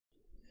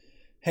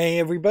Hey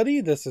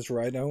everybody, this is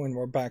Rydo and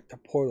we're back to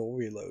Portal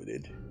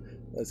Reloaded.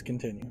 Let's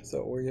continue.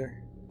 So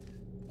we're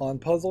on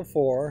puzzle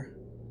 4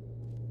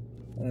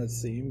 and it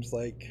seems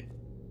like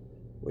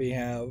we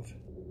have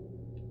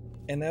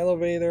an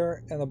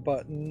elevator and a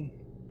button.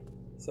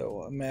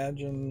 So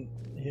imagine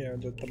here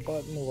that the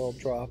button will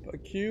drop a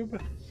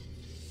cube,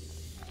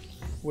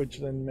 which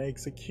then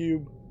makes a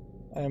cube,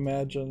 I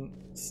imagine,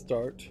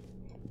 start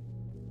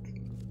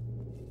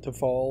to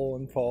fall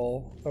and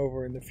fall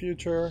over in the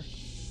future,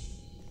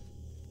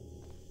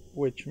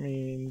 which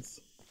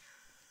means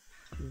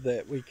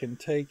that we can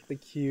take the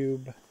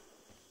cube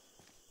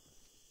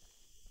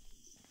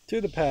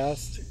to the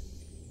past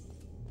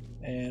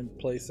and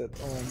place it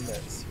on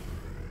this.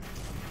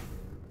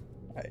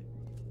 Right.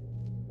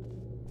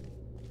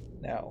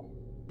 Now,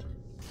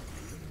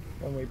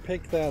 when we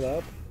pick that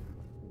up,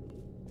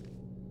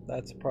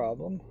 that's a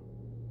problem.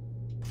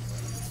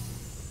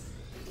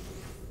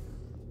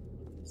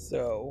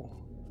 So,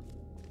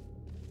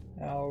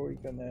 how are we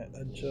gonna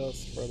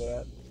adjust for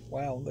that?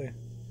 Wow, the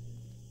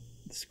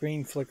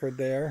screen flickered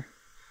there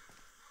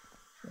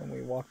when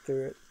we walked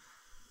through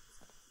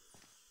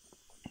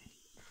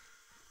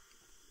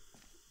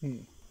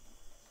it.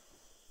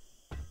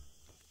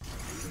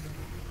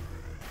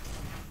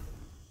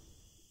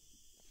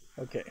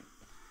 Okay.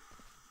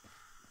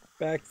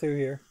 Back through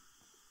here.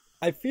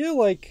 I feel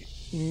like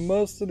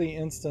most of the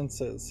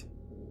instances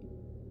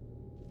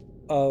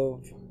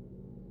of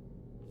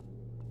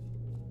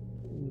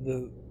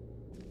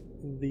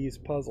these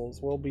puzzles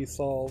will be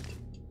solved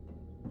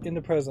in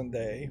the present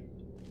day.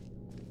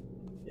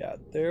 Yeah,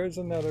 there's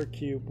another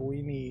cube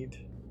we need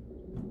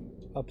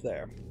up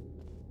there.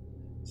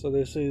 So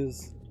this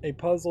is a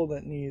puzzle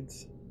that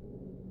needs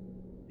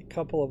a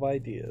couple of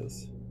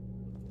ideas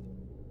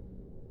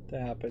to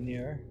happen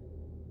here.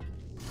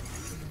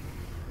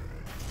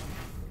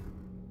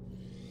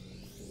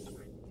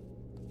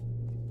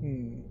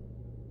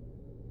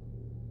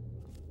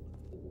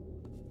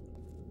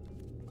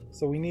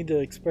 So we need to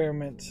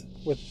experiment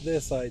with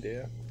this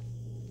idea.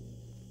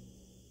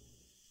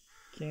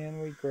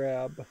 Can we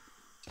grab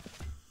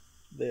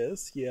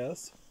this?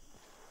 Yes.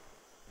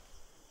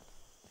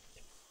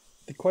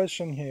 The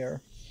question here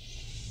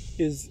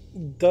is,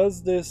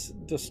 does this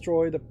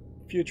destroy the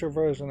future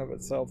version of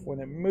itself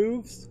when it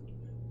moves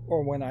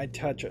or when I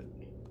touch it?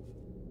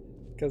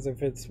 Because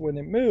if it's when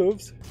it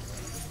moves,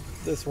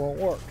 this won't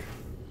work.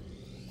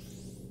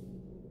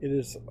 It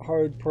is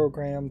hard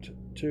programmed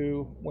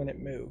to when it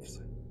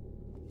moves.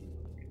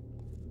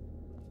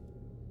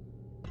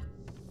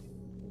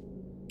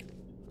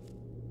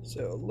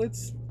 So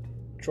let's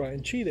try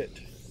and cheat it.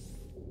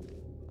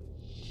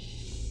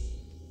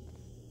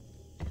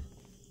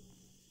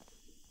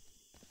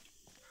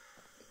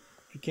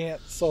 If you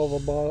can't solve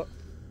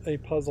a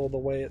puzzle the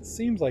way it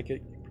seems like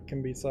it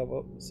can be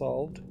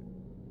solved,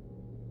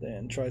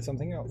 then try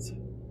something else.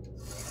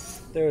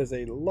 There is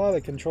a lot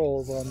of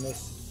controls on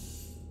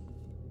this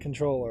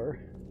controller,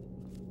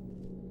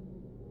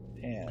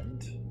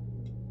 and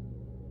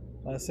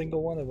not a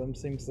single one of them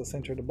seems to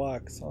center the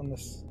box on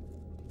this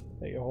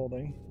that you're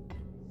holding.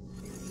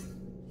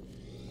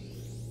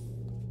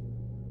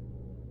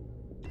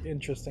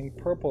 Interesting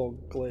purple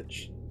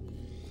glitch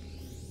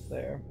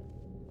there.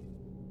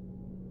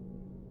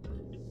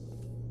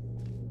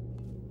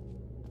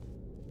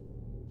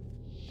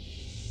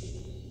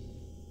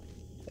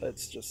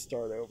 Let's just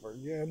start over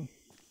again.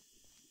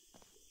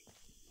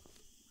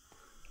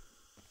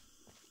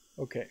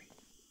 Okay.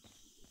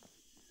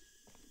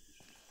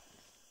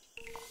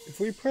 If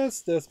we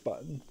press this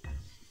button,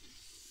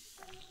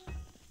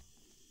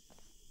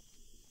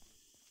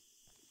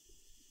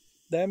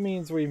 that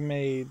means we've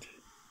made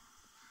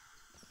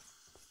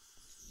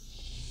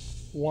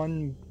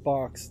one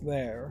box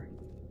there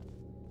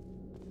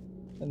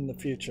in the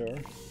future.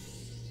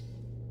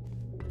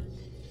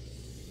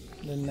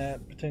 Then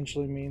that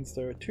potentially means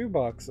there are two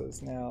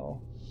boxes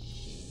now.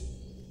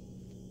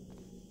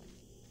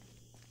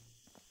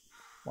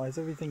 Why is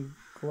everything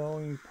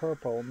glowing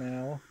purple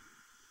now?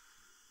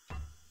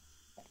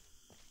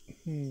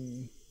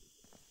 Let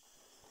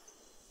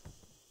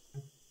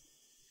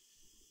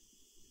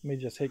me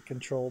just hit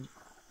control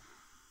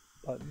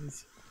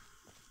buttons.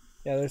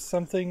 Yeah, there's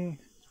something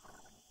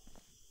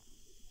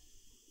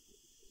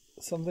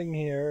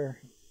here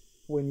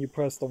when you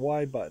press the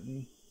Y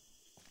button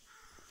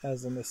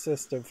as an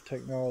assistive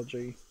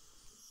technology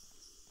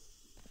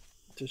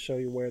to show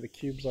you where the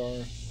cubes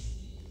are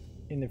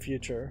in the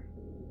future.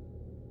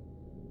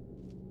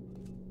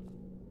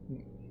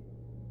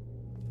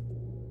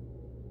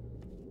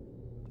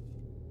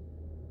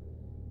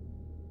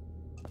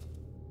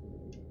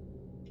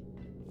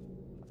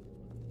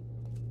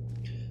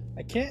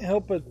 I can't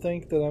help but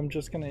think that I'm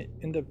just going to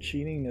end up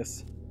cheating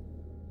this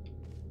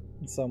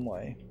in some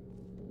way.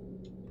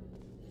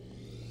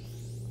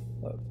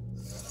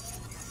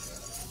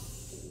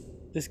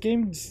 This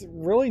game's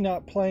really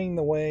not playing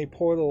the way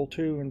Portal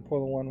 2 and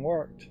Portal 1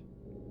 worked.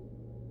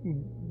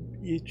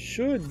 It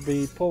should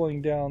be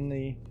pulling down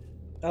the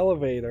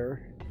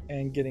elevator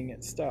and getting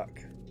it stuck.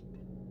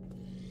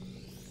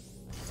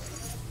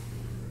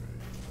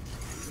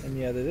 and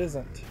yet it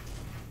isn't.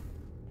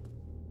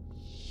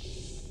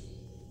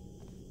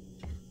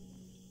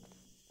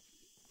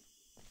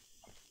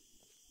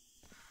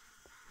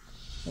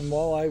 And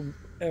while I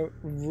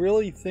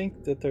really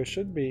think that there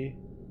should be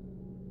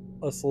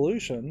a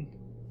solution,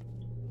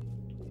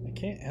 I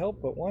can't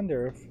help but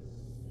wonder if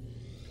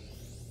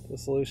the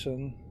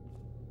solution...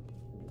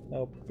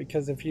 No,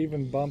 because if you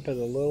even bump it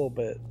a little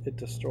bit, it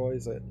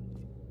destroys it.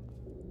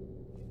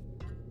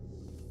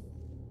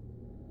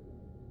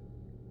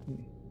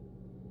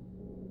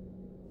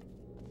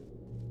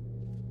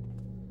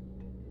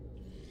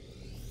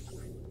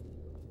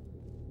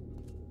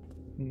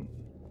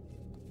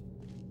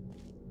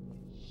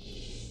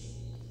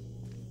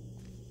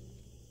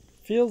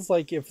 Feels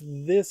like if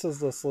this is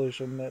the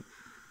solution that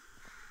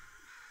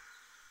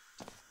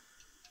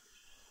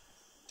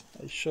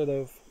I should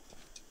have...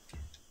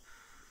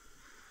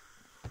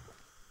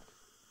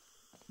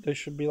 There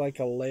should be like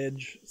a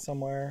ledge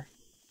somewhere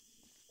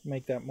to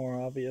make that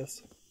more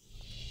obvious.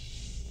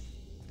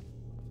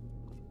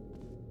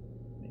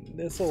 I mean,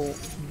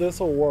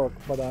 this'll work,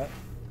 but I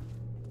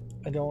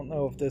don't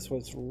know if this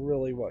was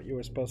really what you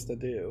were supposed to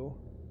do.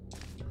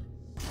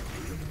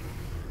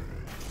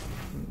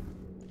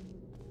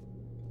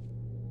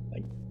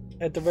 Like,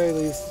 at the very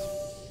least,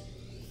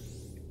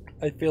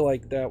 I feel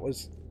like that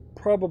was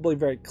probably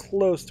very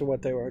close to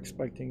what they were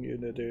expecting you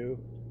to do.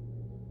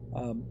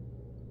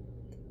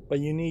 But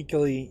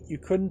uniquely, you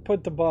couldn't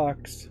put the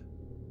box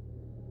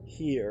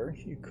here.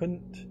 You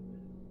couldn't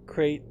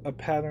create a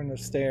pattern of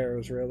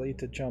stairs, really,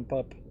 to jump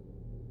up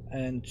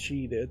and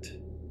cheat it.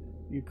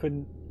 You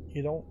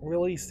don't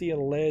really see a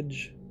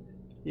ledge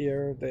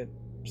here that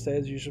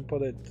says you should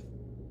put it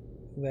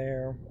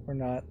there or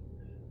not.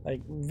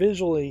 Like,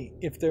 visually,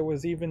 if there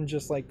was even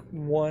just like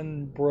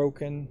one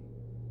broken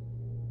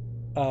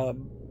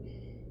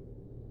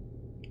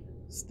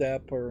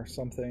step or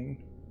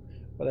something,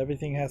 but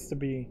everything has to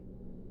be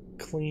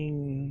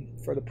clean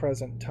for the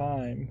present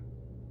time.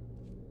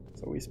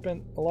 So we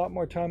spent a lot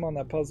more time on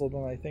that puzzle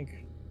than I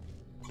think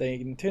they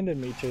intended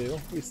me to.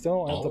 We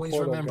still don't have the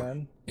portal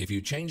gun. If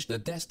you change the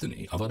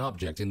destiny of an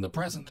object in the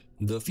present,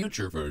 the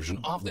future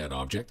version of that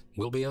object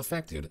will be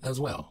affected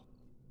as well.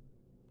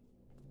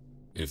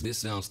 If this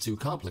sounds too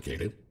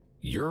complicated,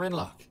 you're in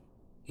luck.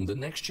 The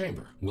next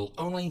chamber will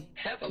only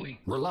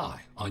heavily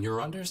rely on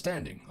your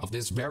understanding of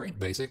this very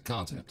basic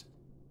concept.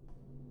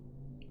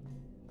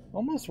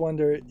 Almost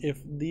wonder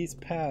if these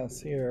paths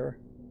here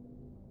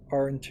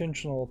are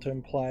intentional to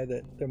imply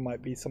that there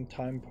might be some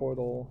time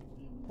portal,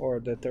 or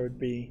that there would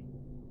be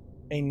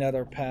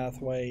another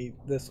pathway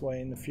this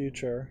way in the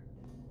future.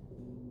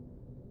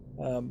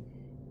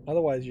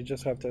 Otherwise, you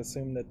just have to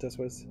assume that this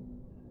was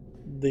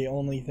the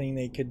only thing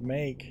they could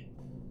make,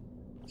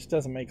 which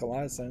doesn't make a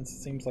lot of sense.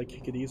 It seems like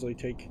you could easily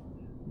take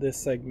this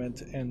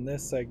segment and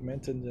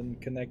then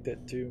connect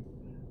it to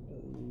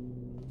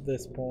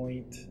this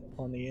point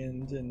on the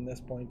end and this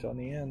point on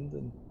the end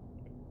and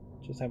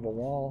just have a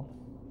wall.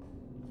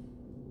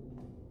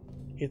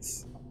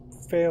 It's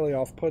fairly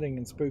off-putting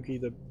and spooky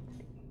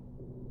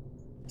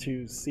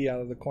to see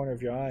out of the corner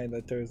of your eye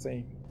that there's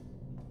a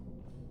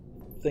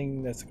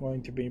thing that's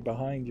going to be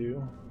behind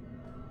you.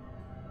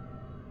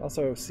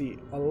 Also see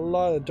a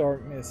lot of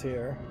darkness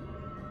here.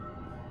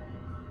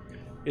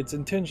 It's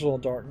intentional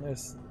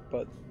darkness,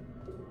 but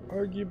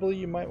arguably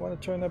you might want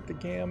to turn up the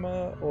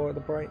gamma or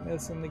the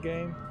brightness in the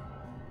game.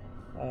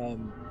 I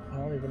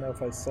don't even know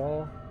if I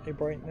saw a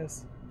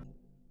brightness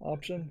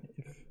option.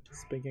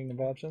 Speaking of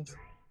options,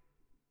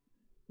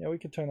 yeah, we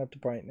could turn up the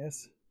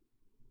brightness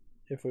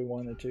if we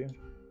wanted to,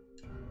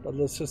 but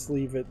let's just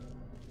leave it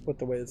with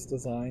the way it's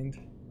designed.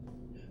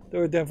 There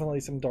were definitely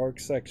some dark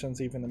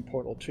sections even in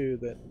Portal 2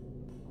 that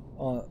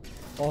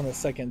on a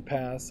second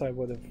pass I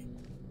would have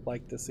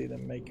liked to see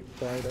them make it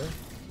brighter.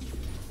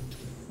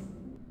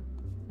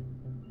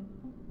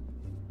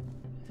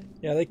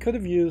 Yeah, they could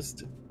have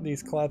used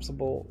these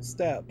collapsible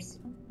steps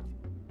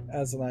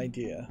as an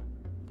idea.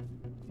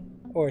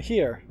 Or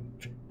here,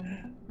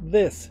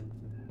 this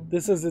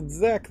is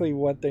exactly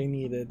what they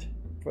needed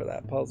for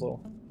that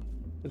puzzle,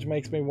 which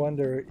makes me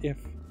wonder if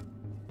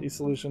the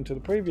solution to the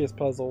previous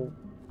puzzle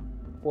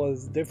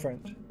was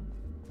different.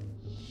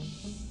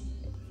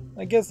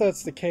 I guess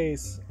that's the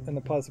case, and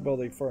the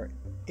possibility for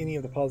any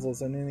of the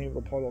puzzles in any of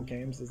the Portal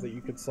games is that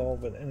you could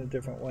solve it in a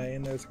different way,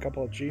 and there's a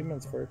couple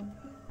achievements for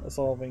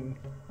solving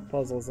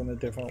puzzles in a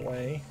different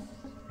way.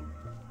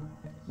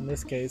 In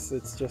this case,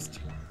 it's just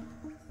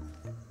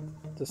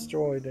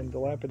destroyed and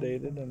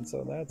dilapidated, and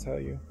so that's how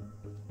you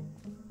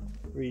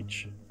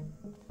reach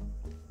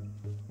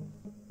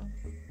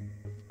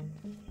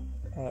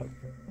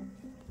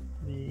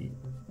the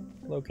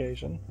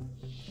location.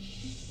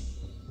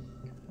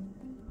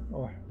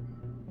 Or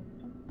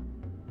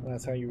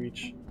that's how you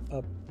reach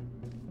up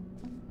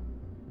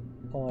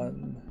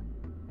on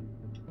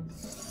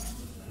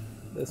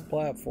this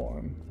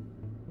platform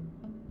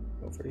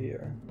over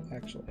here.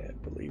 Actually, I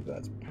believe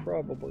that's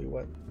probably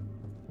what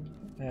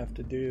I have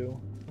to do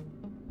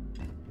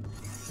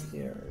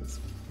here, is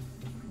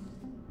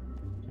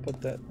put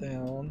that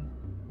down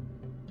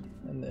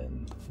and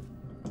then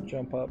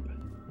jump up.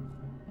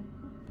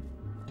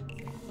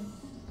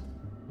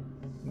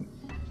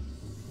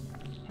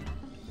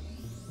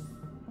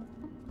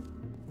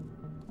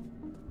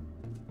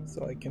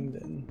 So I can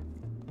then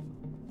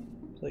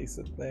place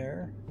it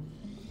there.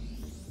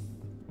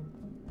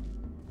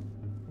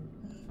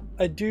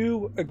 I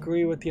do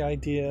agree with the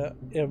idea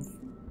of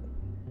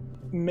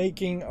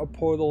making a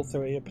Portal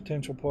 3, a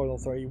potential Portal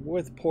 3,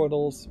 with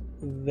portals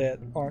that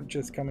aren't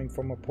just coming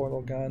from a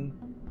portal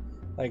gun.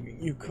 Like,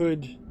 you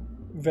could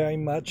very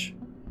much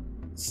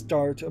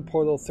start a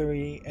Portal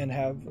 3 and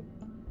have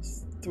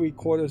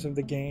 3/4 of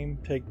the game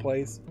take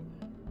place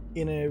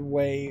in a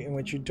way in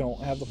which you don't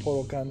have the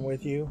portal gun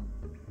with you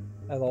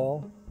at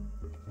all,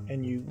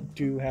 and you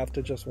do have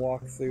to just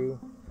walk through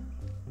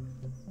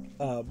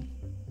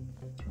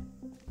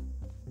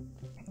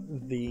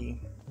the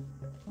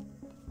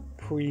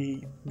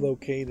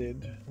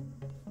pre-located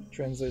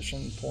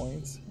transition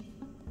points.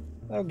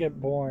 That'll get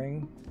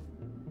boring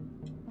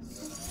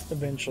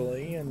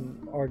eventually,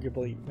 and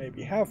arguably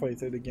maybe halfway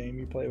through the game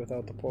you play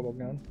without the portal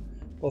gun.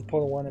 Both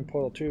Portal 1 and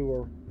Portal 2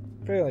 were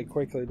fairly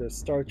quickly to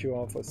start you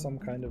off with some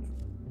kind of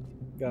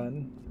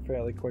gun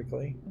fairly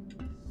quickly.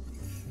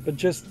 But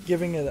just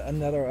giving it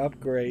another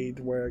upgrade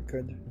where it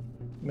could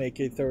make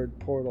a third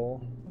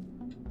portal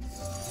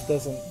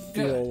doesn't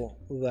feel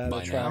that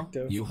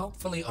attractive. By now, you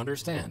hopefully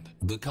understand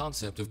the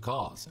concept of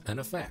cause and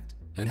effect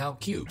and how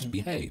cubes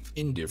behave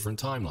in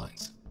different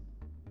timelines.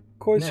 Of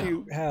course, now,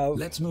 you have...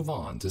 let's move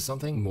on to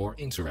something more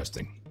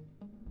interesting.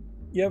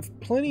 You have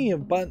plenty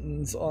of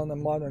buttons on a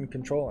modern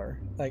controller.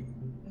 Like,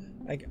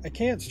 I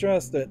can't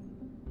stress that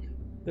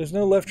there's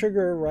no left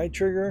trigger or right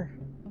trigger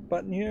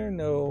button here,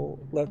 no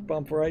left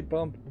bump, right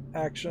bump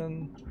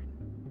action.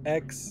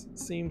 X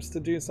seems to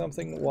do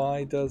something,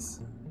 Y does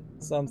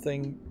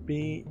something,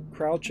 B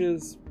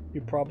crouches,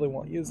 you probably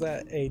won't use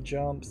that, A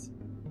jumps,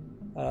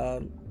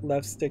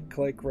 left stick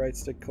click, right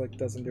stick click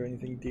doesn't do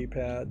anything,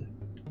 D-pad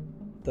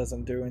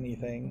doesn't do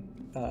anything,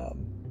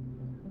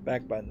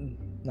 back button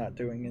not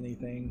doing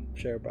anything,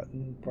 share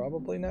button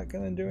probably not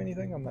going to do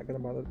anything, I'm not going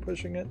to bother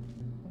pushing it.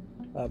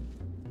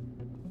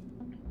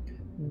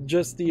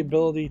 Just the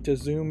ability to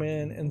zoom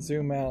in and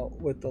zoom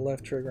out with the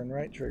left trigger and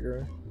right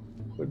trigger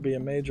would be a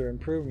major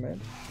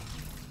improvement.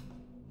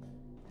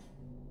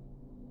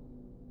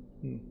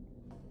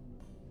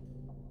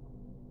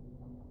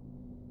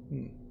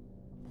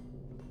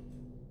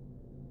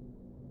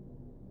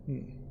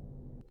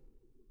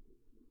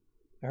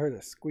 I heard a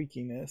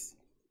squeakiness.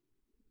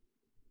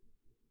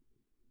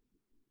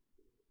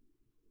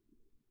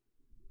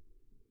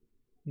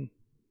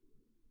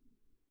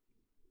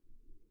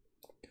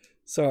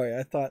 Sorry,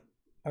 I thought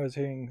I was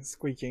hearing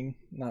squeaking,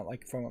 not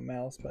like from a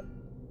mouse, but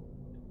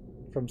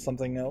from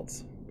something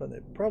else. But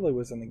it probably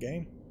was in the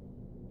game.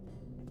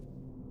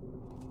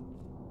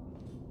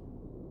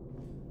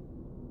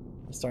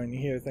 I'm starting to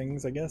hear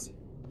things, I guess.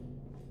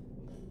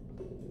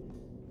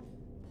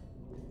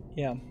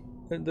 Yeah,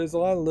 there's a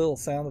lot of little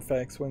sound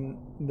effects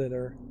that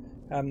are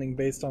happening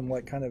based on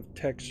what kind of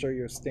texture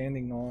you're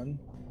standing on,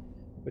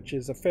 which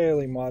is a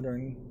fairly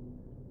modern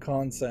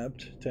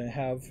concept to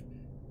have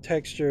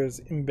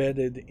textures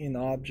embedded in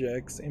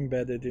objects,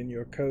 embedded in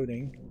your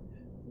coding,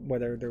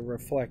 whether they're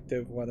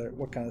reflective,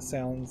 what kind of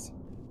sounds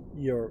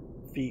your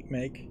feet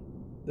make.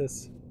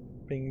 This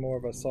being more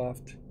of a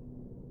soft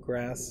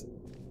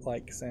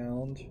grass-like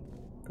sound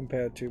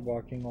compared to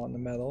walking on the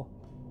metal,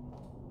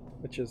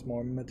 which is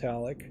more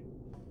metallic,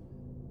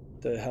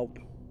 to help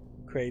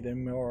create a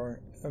more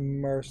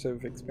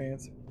immersive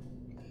experience.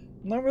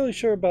 I'm not really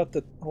sure about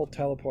the whole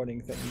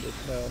teleporting thing,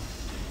 though.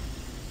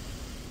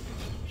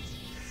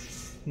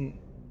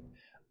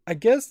 I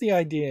guess the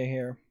idea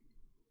here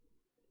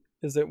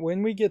is that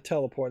when we get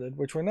teleported,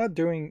 which we're not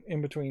doing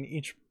in between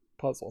each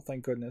puzzle,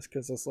 thank goodness,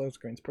 because this load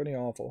screen's pretty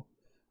awful.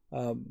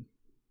 And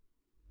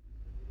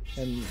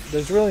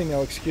there's really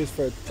no excuse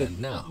for it to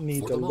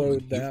need to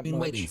load that much.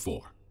 Waiting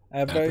for. I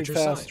have very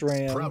fast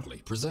RAM,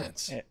 proudly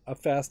presents a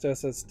fast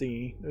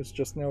SSD. There's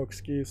just no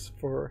excuse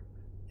for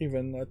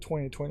even a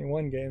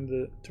 2021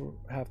 game to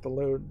have to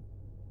load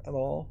at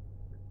all.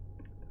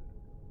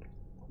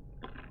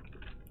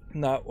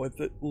 Not with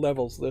the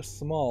levels this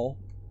small.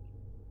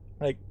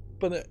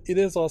 But it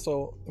is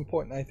also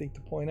important, I think,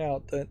 to point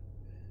out that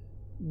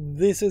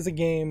this is a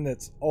game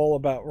that's all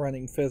about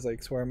running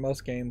physics, where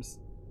most games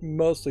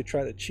mostly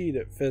try to cheat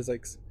at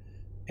physics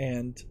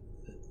and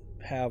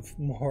have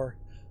more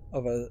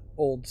of an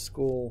old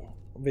school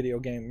video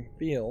game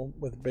feel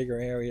with bigger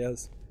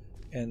areas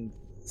and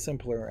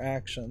simpler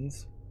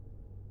actions.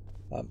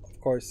 Of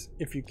course,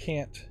 if you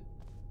can't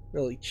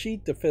really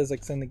cheat the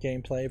physics in the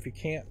gameplay, if you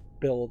can't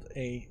build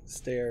a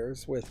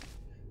stairs with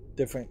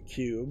different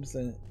cubes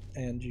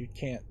and you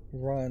can't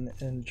run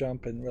and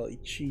jump and really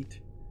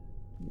cheat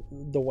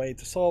the way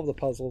to solve the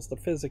puzzles, the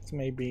physics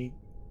may be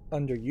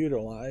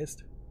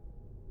underutilized.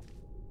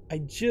 I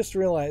just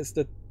realized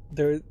that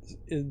the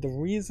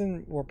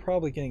reason we're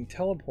probably getting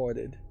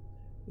teleported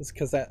is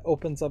because that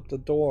opens up the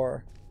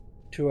door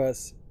to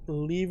us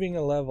leaving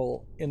a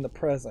level in the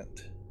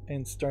present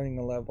and starting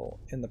a level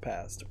in the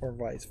past, or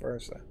vice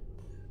versa.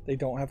 They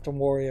don't have to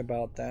worry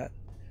about that.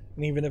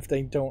 And even if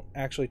they don't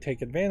actually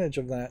take advantage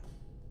of that,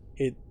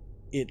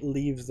 it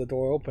leaves the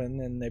door open,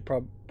 and they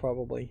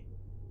probably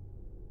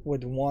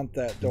would want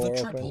that door the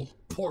open. triple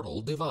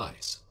portal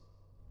device.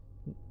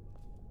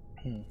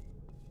 Hmm.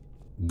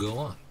 Go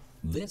on.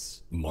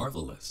 This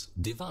marvelous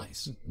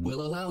device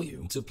will allow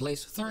you to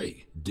place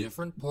 3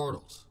 different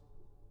portals.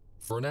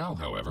 For now,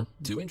 however,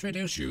 to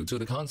introduce you to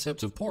the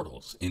concept of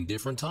portals in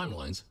different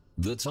timelines,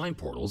 the time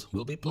portals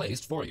will be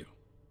placed for you.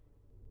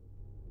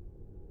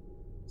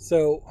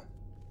 So,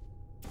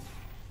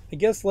 I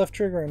guess left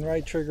trigger and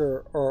right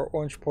trigger are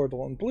orange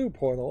portal and blue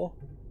portal.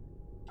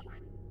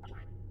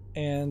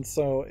 And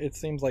so it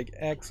seems like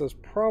X is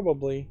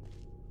probably,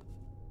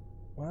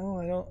 well,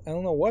 I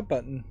don't know what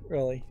button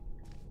really.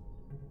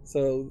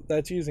 So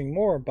that's using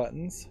more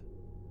buttons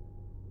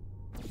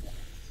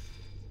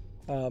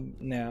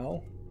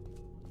now.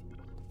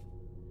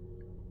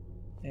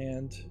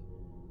 And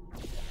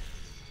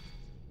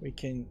we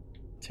can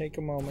take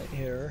a moment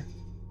here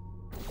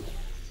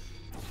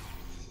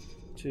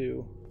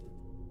to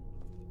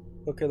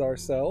look at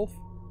ourselves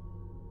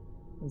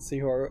and see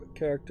who our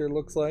character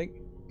looks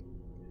like.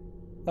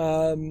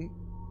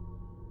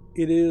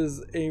 It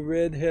is a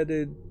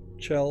red-headed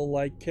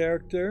Chell-like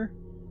character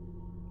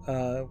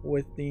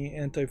with the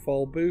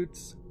anti-fall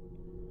boots,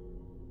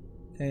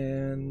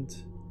 and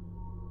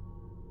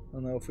I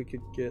don't know if we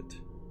could get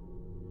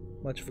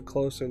much of a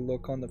closer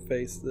look on the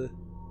face. The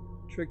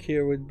trick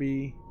here would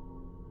be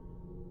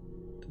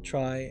to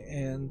try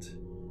and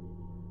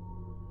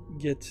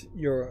get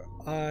your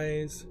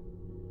eyes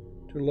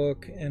to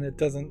look, and it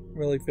doesn't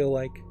really feel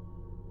like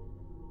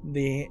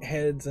the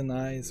heads and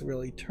eyes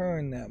really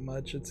turn that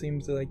much. It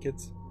seems like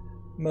it's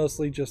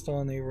mostly just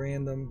on a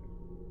random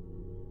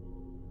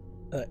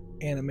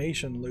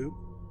animation loop.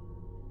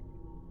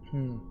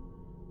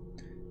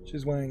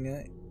 She's wearing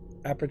an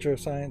Aperture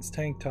Science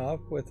tank top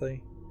with a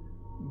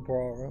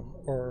bra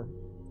or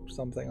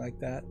something like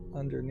that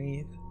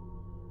underneath,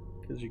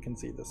 because you can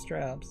see the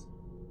straps.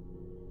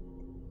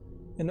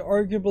 And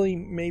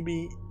arguably,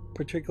 maybe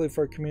particularly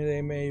for a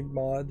community-made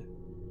mod,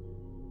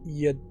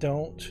 you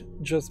don't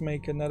just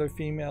make another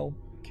female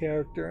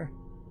character.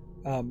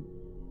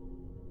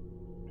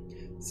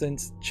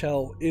 Since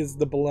Chell is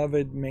the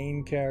beloved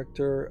main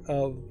character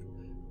of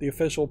the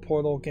official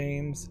Portal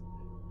games,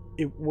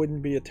 it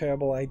wouldn't be a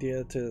terrible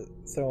idea to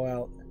throw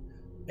out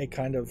a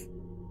kind of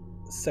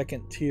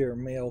second-tier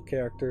male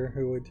character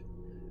who would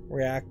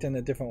react in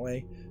a different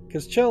way.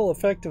 Because Chell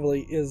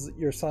effectively is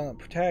your silent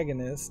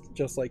protagonist,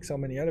 just like so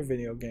many other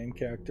video game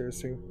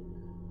characters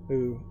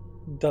who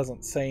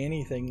doesn't say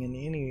anything in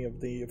any of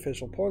the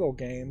official Portal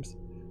games.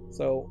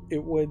 So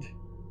it would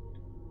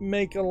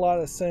make a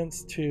lot of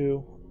sense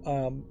to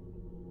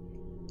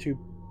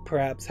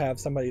perhaps have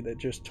somebody that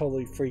just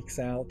totally freaks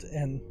out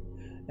and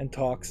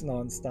talks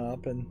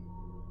nonstop and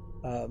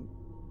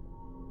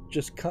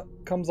just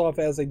comes off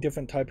as a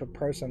different type of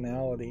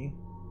personality.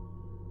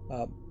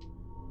 Of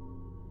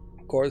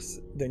course,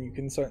 then you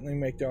can certainly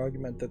make the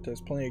argument that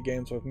there's plenty of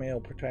games with male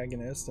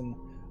protagonists, and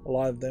a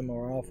lot of them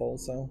are awful.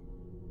 So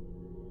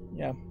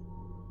yeah,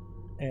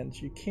 and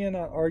you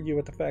cannot argue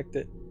with the fact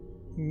that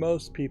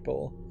most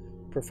people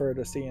prefer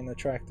to see an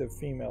attractive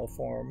female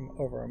form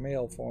over a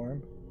male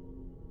form.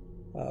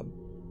 Of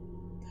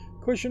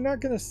course, you're not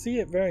going to see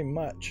it very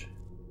much.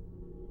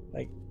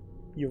 Like,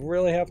 you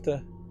really have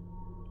to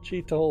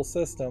cheat the whole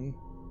system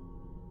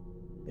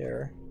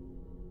here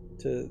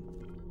to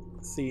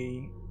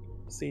see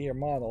your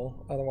model.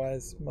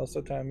 Otherwise, most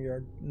of the time,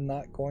 you're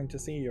not going to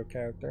see your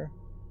character.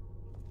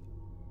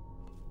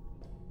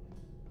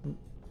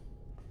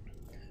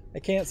 I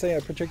can't say I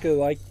particularly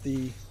like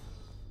the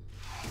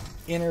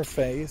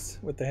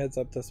interface with the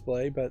heads-up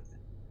display, but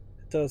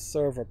it does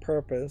serve a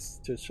purpose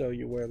to show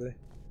you where the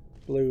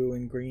blue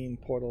and green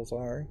portals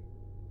are.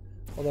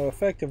 Although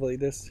effectively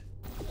this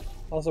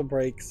also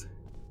breaks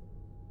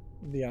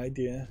the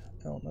idea.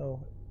 I don't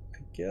know, I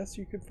guess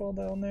you could fall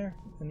down there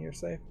and you're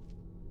safe.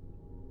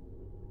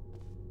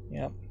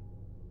 Yep.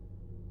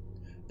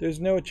 There's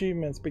no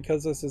achievements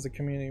because this is a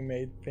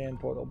community-made fan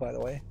portal, by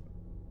the way.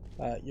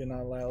 You're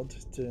not allowed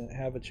to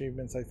have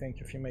achievements, I think,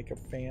 if you make a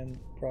fan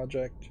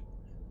project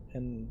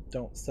and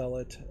don't sell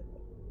it,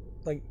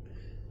 like,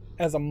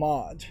 as a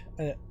mod.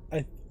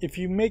 If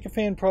you make a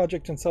fan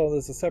project and sell it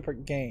as a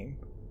separate game,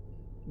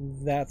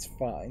 that's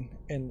fine.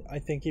 And I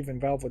think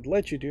even Valve would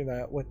let you do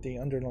that with the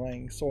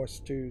underlying Source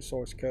 2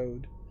 source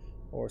code,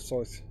 or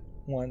Source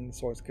 1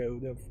 source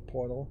code of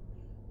Portal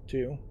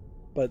 2.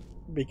 But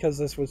because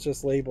this was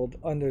just labeled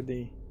under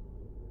the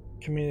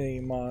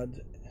community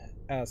mod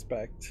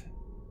aspect,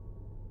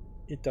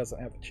 it doesn't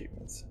have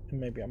achievements. And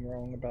maybe I'm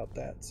wrong about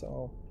that,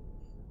 so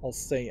I'll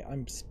say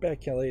I'm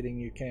speculating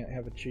you can't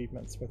have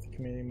achievements with the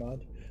community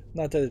mod.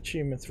 Not that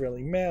achievements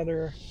really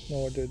matter,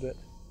 nor that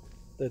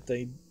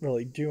they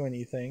really do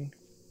anything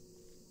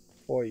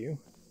for you.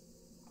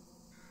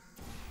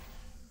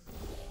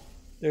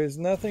 There's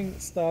nothing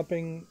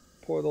stopping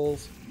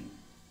portals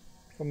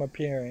from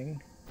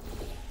appearing.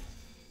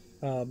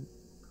 Um,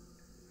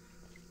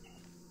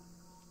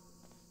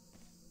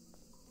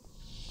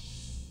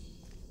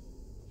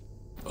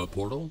 A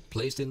portal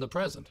placed in the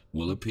present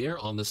will appear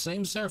on the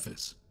same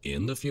surface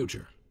in the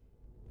future.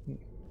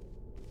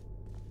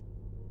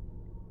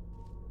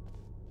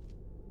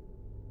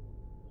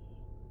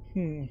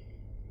 Yeah,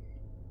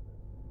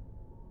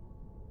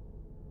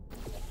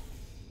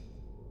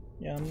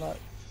 I'm not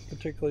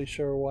particularly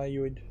sure why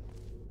you would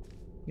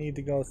need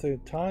to go through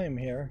time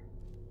here.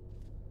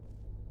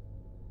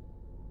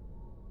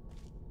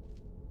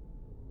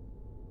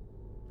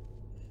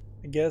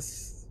 I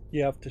guess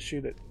you have to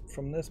shoot it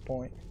from this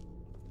point.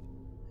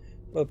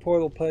 But a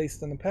portal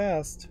placed in the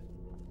past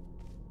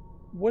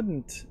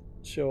wouldn't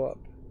show up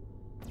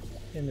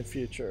in the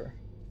future,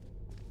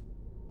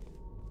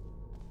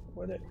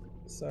 would it?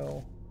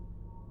 So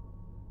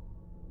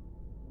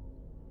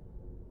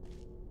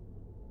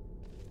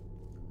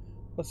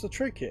what's the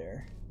trick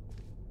here?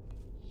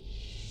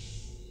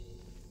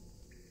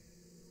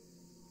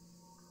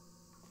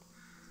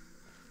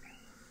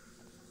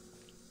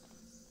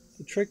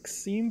 The trick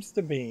seems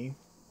to be...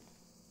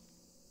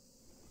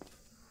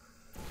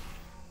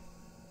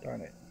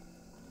 Darn it.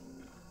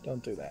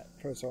 Don't do that,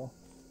 first of all.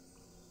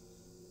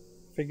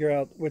 Figure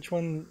out which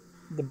one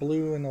the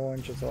blue and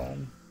orange is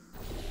on.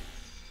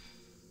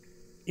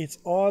 It's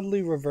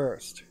oddly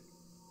reversed.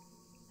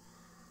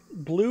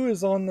 Blue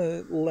is on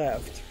the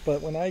left,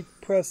 but when I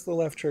press the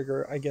left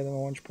trigger, I get an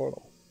orange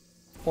portal.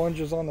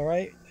 Orange is on the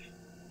right.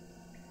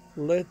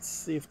 Let's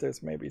see if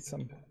there's maybe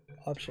some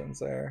options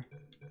there.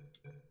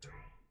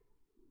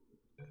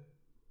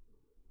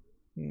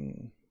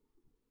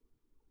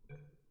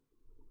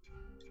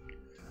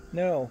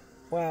 No.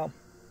 Wow.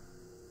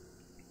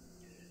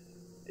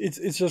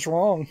 It's just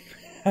wrong.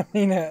 I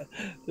mean,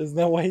 there's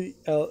no way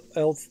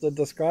else to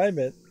describe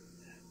it.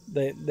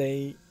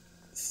 They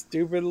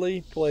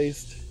stupidly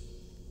placed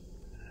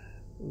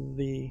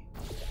the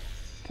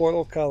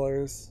portal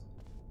colors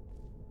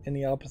in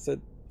the opposite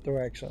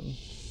direction.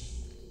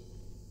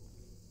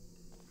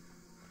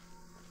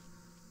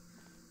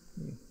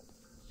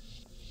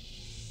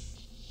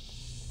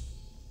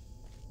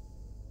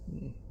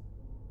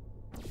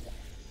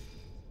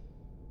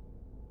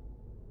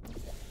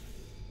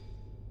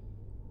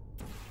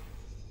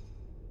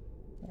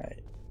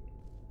 Alright.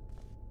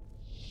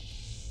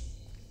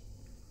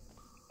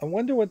 I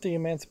wonder what the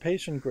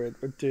emancipation grid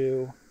would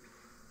do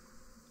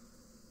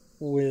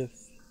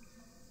with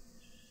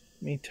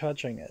me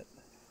touching it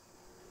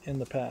in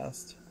the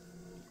past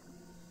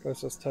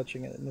versus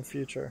touching it in the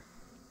future.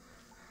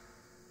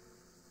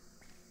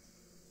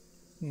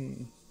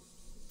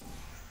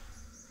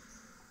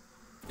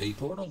 A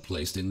portal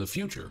placed in the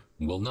future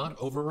will not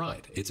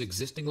override its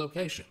existing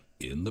location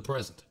in the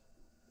present.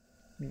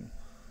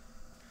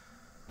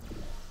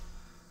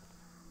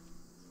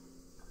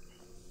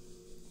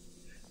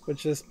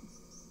 Which just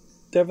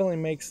definitely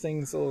makes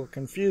things a little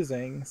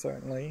confusing,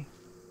 certainly,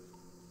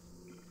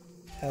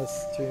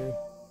 as to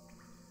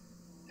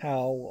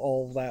how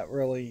all that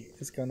really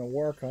is going to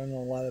work on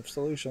a lot of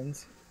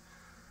solutions.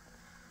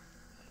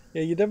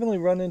 Yeah, you definitely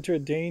run into a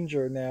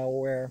danger now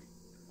where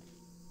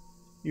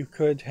you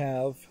could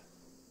have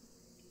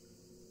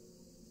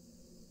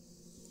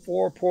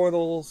 4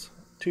 portals,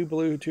 2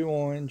 blue, 2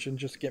 orange, and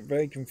just get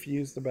very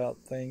confused about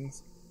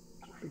things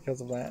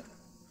because of that.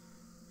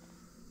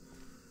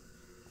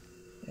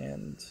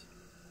 And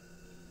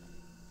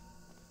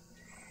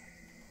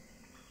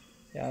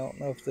yeah, I don't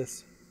know if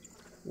this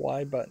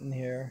Y button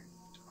here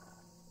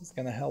is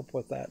going to help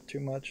with that too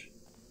much.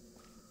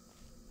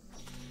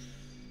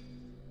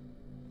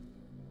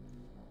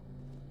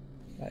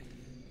 Right.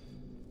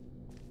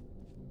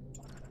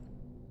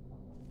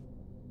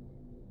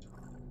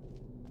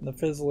 The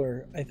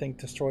Fizzler, I think,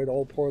 destroyed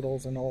all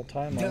portals and all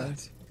timelines. Good.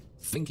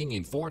 Thinking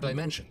in 4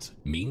 dimensions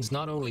means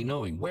not only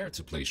knowing where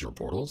to place your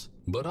portals,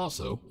 but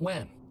also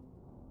when.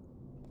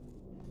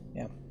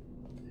 Yeah.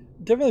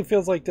 It definitely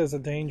feels like there's a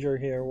danger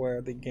here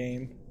where the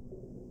game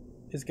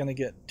is going to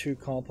get too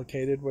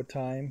complicated with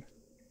time.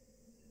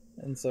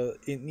 And so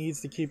it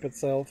needs to keep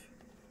itself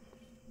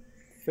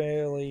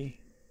fairly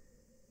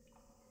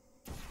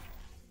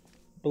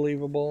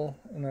believable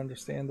and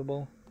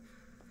understandable.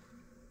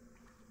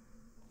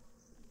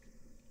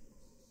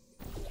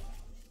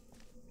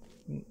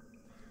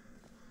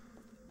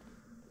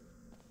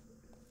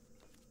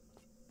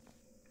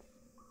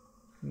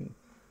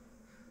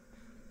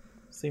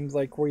 Seems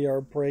like we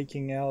are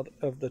breaking out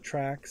of the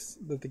tracks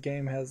that the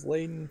game has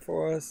laid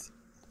for us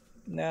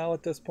now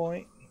at this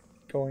point,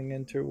 going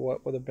into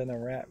what would have been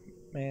a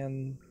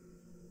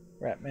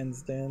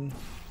Ratman's Den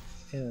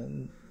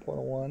in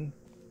Portal 1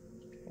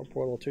 or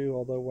Portal 2,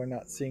 although we're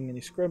not seeing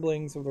any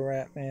scribblings of the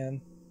Ratman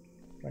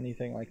or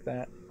anything like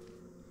that.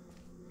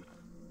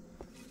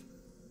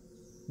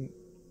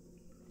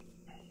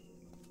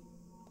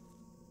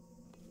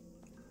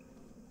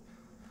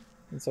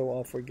 And so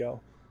off we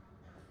go.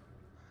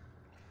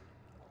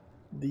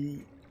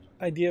 The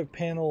idea of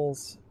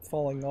panels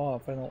falling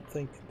off, I don't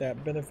think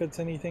that benefits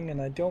anything,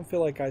 and I don't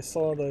feel like I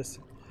saw this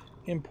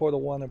in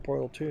Portal 1 and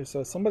Portal 2,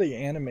 so somebody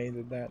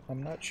animated that.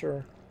 I'm not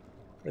sure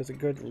there's a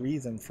good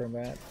reason for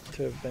that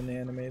to have been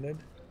animated.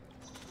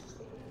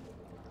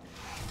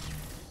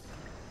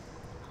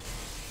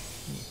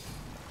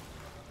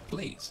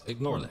 Please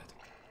ignore that.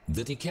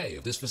 The decay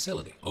of this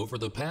facility over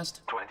the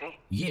past 20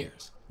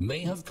 years may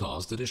have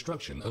caused the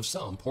destruction of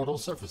some portal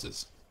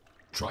surfaces.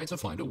 Try to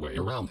find a way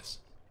around this.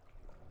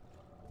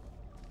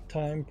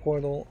 Time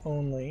portal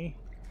only.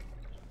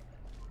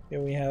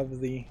 Here we have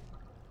the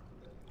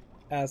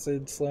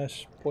acid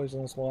slash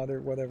poisonous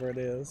water, whatever it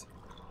is.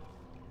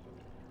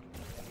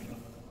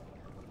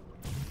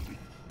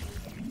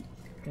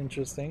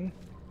 Interesting.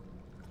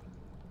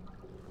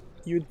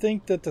 You'd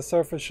think that the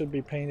surface should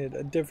be painted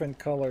a different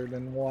color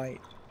than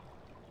white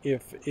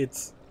if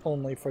it's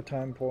only for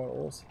time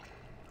portals.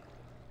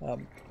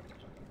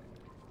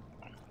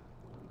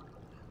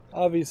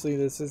 Obviously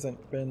this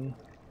hasn't been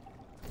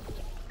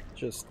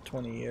just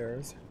 20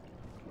 years.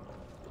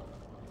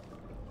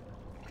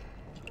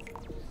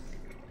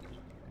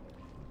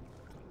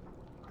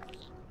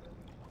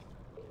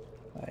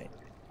 Alright,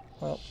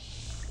 well,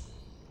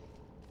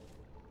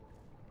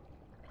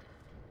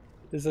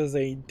 this is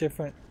a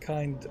different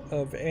kind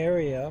of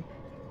area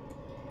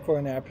for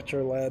an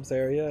Aperture Labs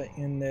area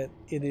in that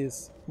it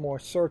is more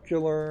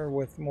circular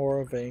with more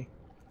of a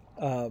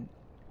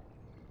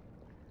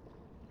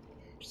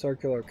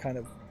circular kind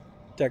of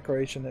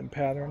decoration and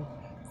pattern.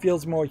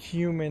 Feels more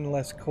human,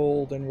 less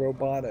cold and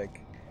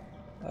robotic,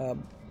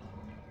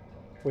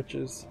 which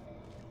is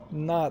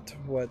not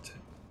what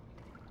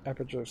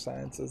Aperture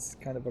Science is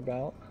kind of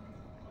about.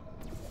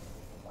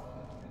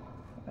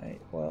 Right,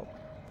 well,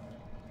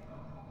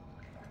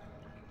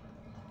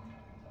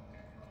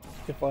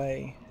 if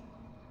I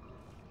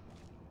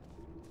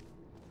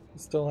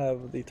still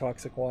have the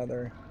toxic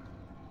water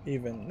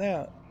even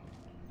now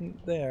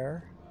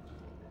there.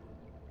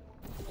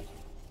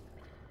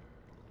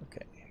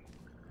 Okay.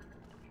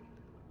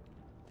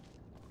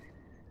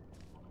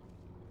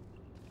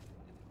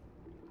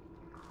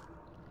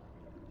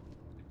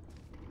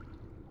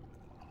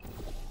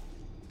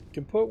 You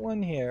can put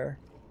one here.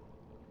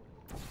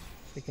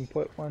 You can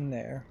put one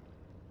there.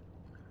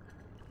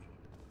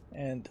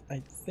 And I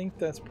think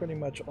that's pretty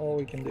much all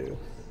we can do.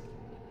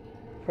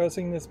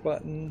 Pressing this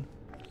button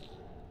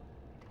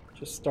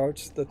just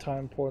starts the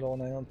time portal,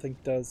 and I don't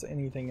think does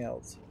anything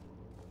else.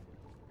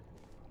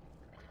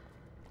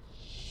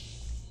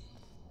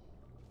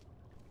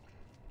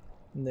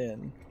 And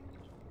then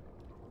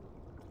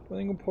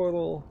putting a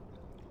portal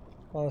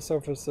on a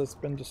surface that's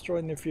been destroyed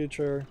in the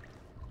future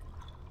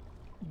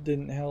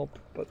didn't help,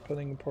 but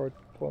putting a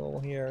portal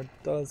here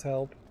does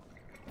help.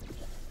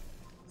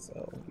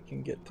 So we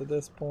can get to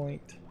this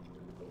point.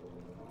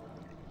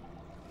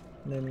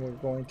 And then we're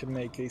going to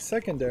make a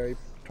secondary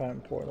time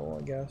portal,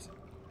 I guess.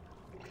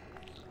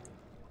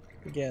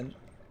 Again,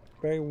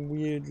 very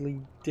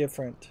weirdly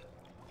different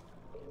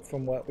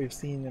from what we've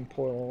seen in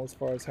Portal as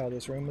far as how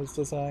this room is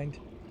designed.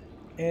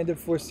 And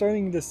if we're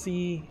starting to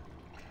see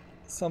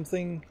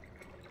something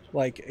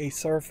like a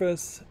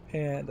surface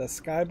and a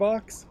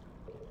skybox,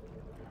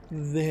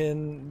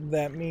 then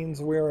that means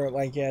we're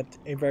like at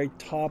a very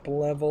top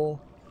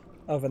level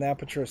of an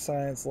Aperture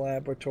Science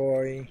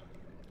laboratory,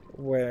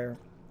 where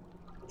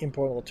in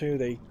Portal 2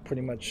 they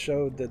pretty much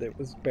showed that it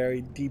was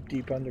buried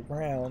deep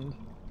underground.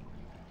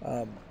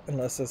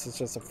 Unless this is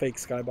just a fake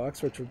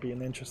skybox, which would be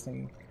an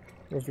interesting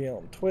reveal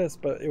and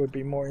twist, but it would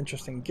be more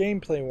interesting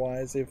gameplay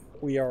wise if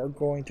we are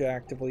going to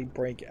actively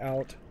break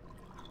out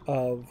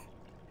of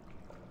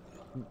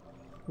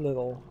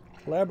little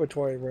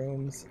laboratory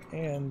rooms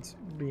and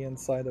be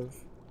inside of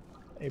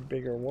a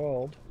bigger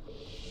world.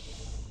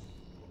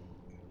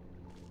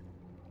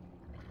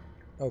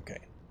 Okay.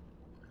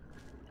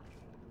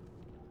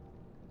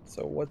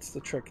 So what's the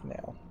trick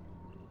now?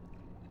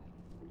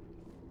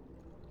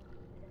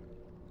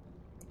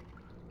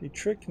 The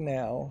trick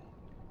now,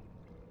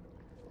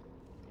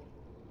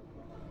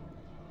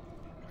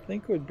 I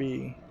think, would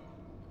be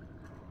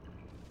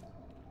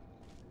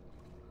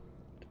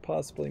to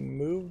possibly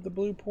move the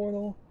blue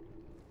portal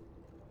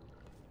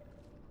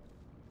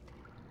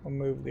or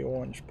move the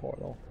orange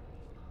portal.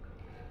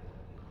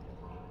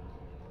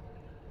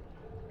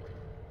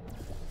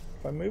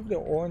 If I move the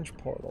orange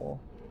portal,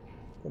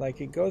 then I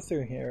could go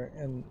through here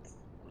and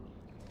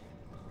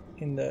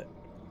in the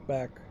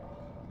back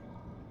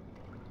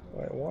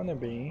where I want to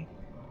be.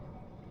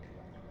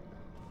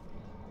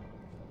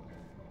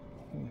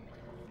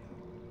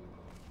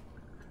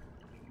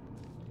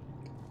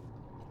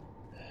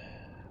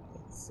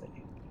 Let's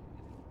see.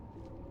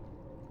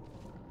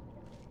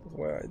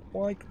 Where I'd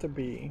like to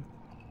be.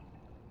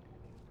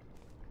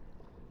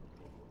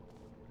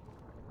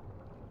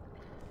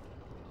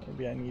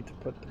 Maybe I need to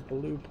put the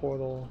blue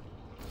portal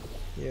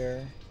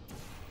here.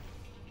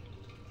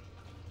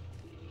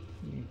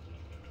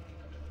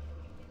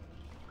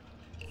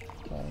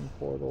 Time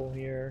portal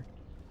here.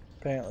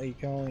 Apparently you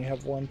can only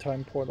have one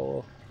time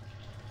portal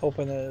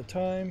open at a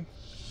time.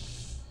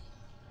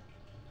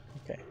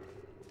 Okay.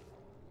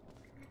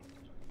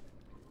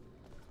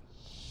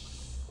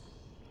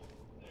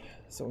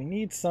 So we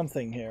need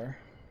something here.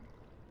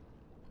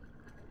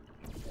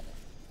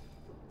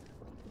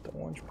 The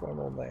orange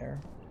portal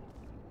there.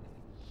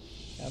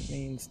 That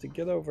means to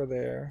get over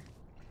there,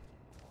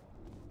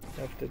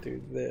 you have to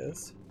do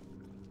this.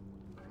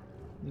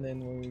 And then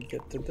when we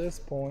get to this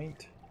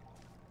point,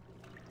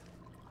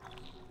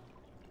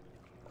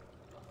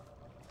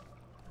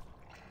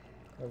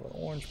 we have an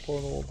orange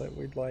portal that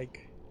we'd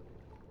like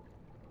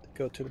to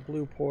go to the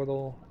blue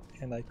portal,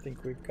 and I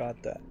think we've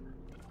got that.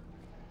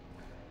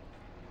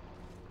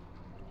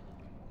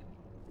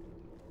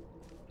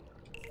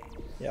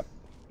 Yep.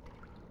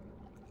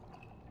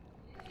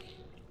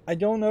 I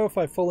don't know if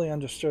I fully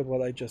understood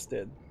what I just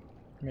did.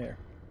 Here.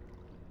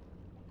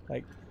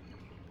 Like,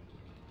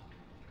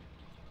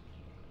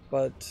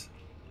 but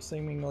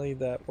seemingly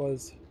that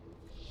was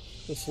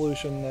the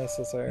solution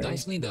necessary.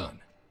 Nicely done.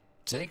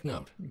 Take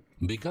note,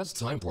 because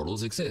time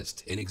portals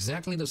exist in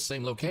exactly the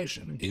same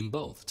location in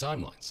both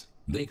timelines,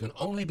 they can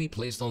only be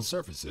placed on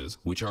surfaces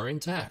which are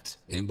intact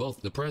in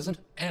both the present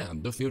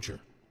and the future.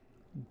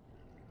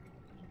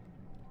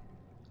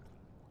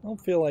 I don't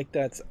feel like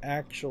that's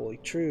actually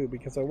true,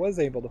 because I was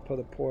able to put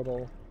a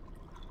portal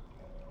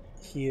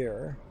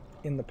here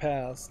in the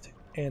past,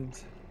 and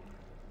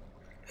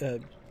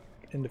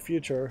in the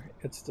future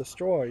it's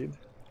destroyed.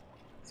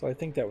 So I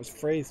think that was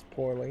phrased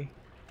poorly.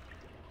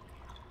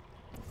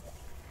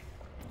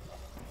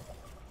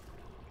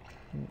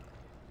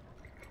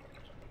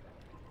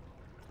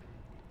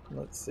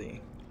 Let's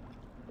see.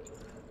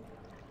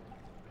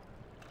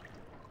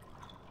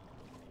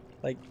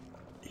 Like,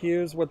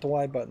 here's what the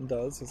Y button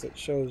does, is it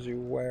shows you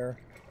where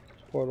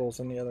portals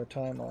in the other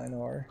timeline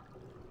are.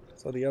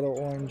 So the other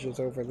orange is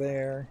over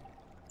there,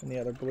 and the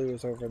other blue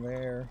is over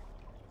there.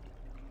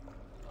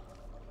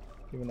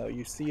 Even though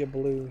you see a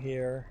blue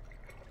here,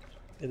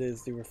 it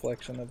is the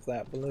reflection of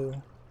that blue.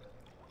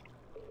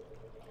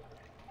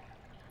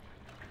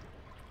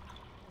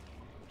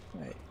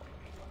 Right.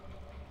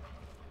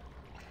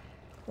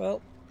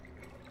 Well,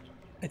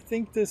 I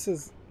think this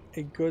is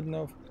a good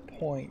enough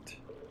point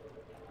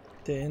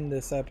to end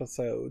this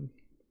episode.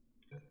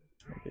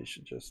 Maybe I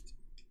should just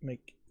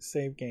make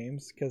save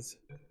games, because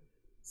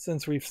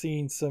since we've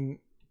seen some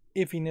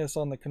iffiness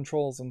on the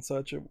controls and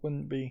such, it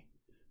wouldn't be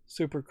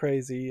super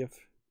crazy if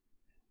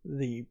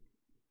the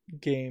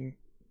game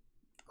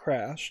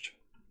crashed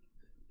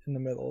in the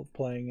middle of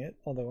playing it,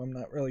 although I'm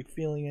not really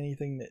feeling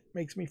anything that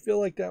makes me feel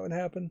like that would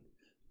happen.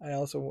 I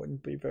also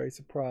wouldn't be very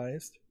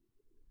surprised.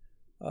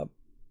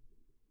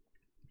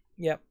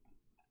 Yep.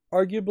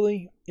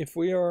 Arguably, if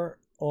we are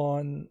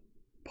on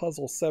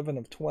puzzle 7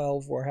 of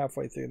 12, we're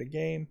halfway through the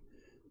game,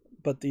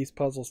 but these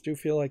puzzles do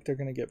feel like they're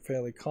going to get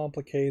fairly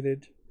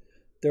complicated.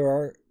 There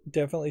are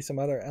definitely some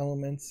other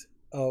elements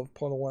of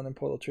Portal 1 and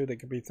Portal 2 that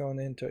could be thrown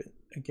in to,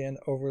 again,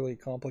 overly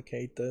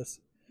complicate this.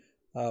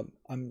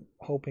 I'm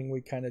hoping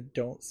we kind of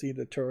don't see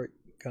the turret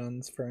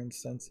guns, for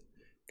instance,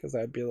 because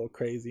that'd be a little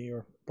crazy,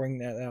 or bring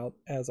that out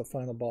as a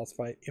final boss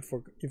fight if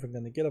we're even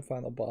going to get a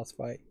final boss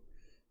fight.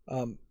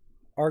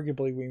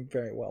 Arguably, we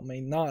very well may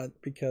not,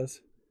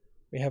 because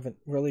we haven't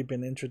really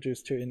been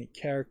introduced to any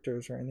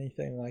characters or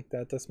anything like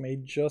that. This may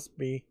just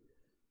be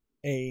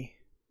a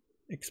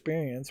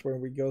experience where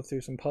we go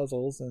through some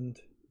puzzles and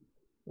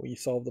we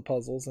solve the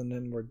puzzles and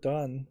then we're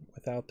done,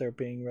 without there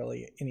being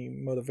really any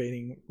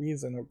motivating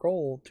reason or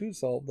goal to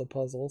solve the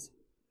puzzles.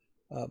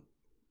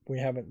 We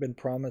haven't been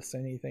promised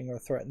anything or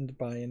threatened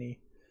by any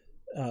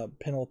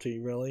penalty,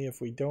 really,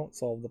 if we don't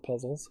solve the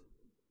puzzles.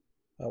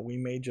 We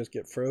may just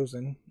get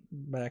frozen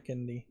back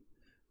in the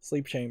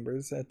sleep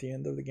chambers at the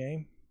end of the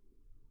game,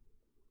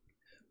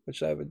 which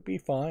that would be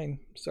fine,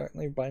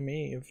 certainly by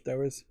me, if there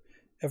was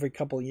every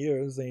couple of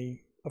years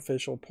a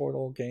official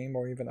Portal game,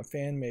 or even a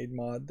fan-made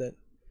mod that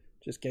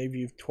just gave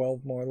you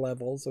 12 more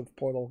levels of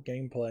Portal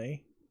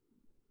gameplay,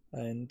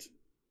 and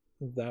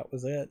that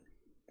was it.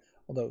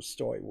 Although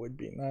story would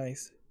be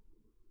nice.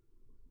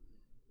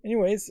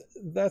 Anyways,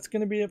 that's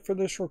going to be it for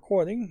this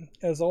recording.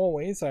 As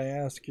always, I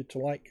ask you to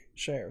like,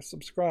 share,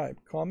 subscribe,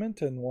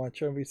 comment, and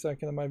watch every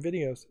second of my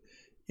videos.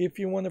 If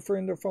you want a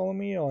friend or follow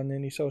me on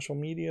any social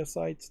media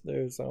sites,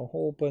 there's a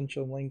whole bunch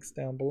of links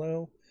down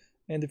below.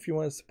 And if you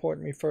want to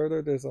support me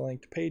further, there's a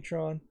link to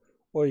Patreon,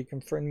 or you can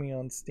friend me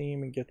on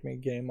Steam and get me a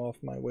game off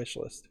my wish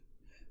list.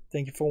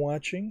 Thank you for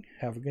watching.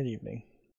 Have a good evening.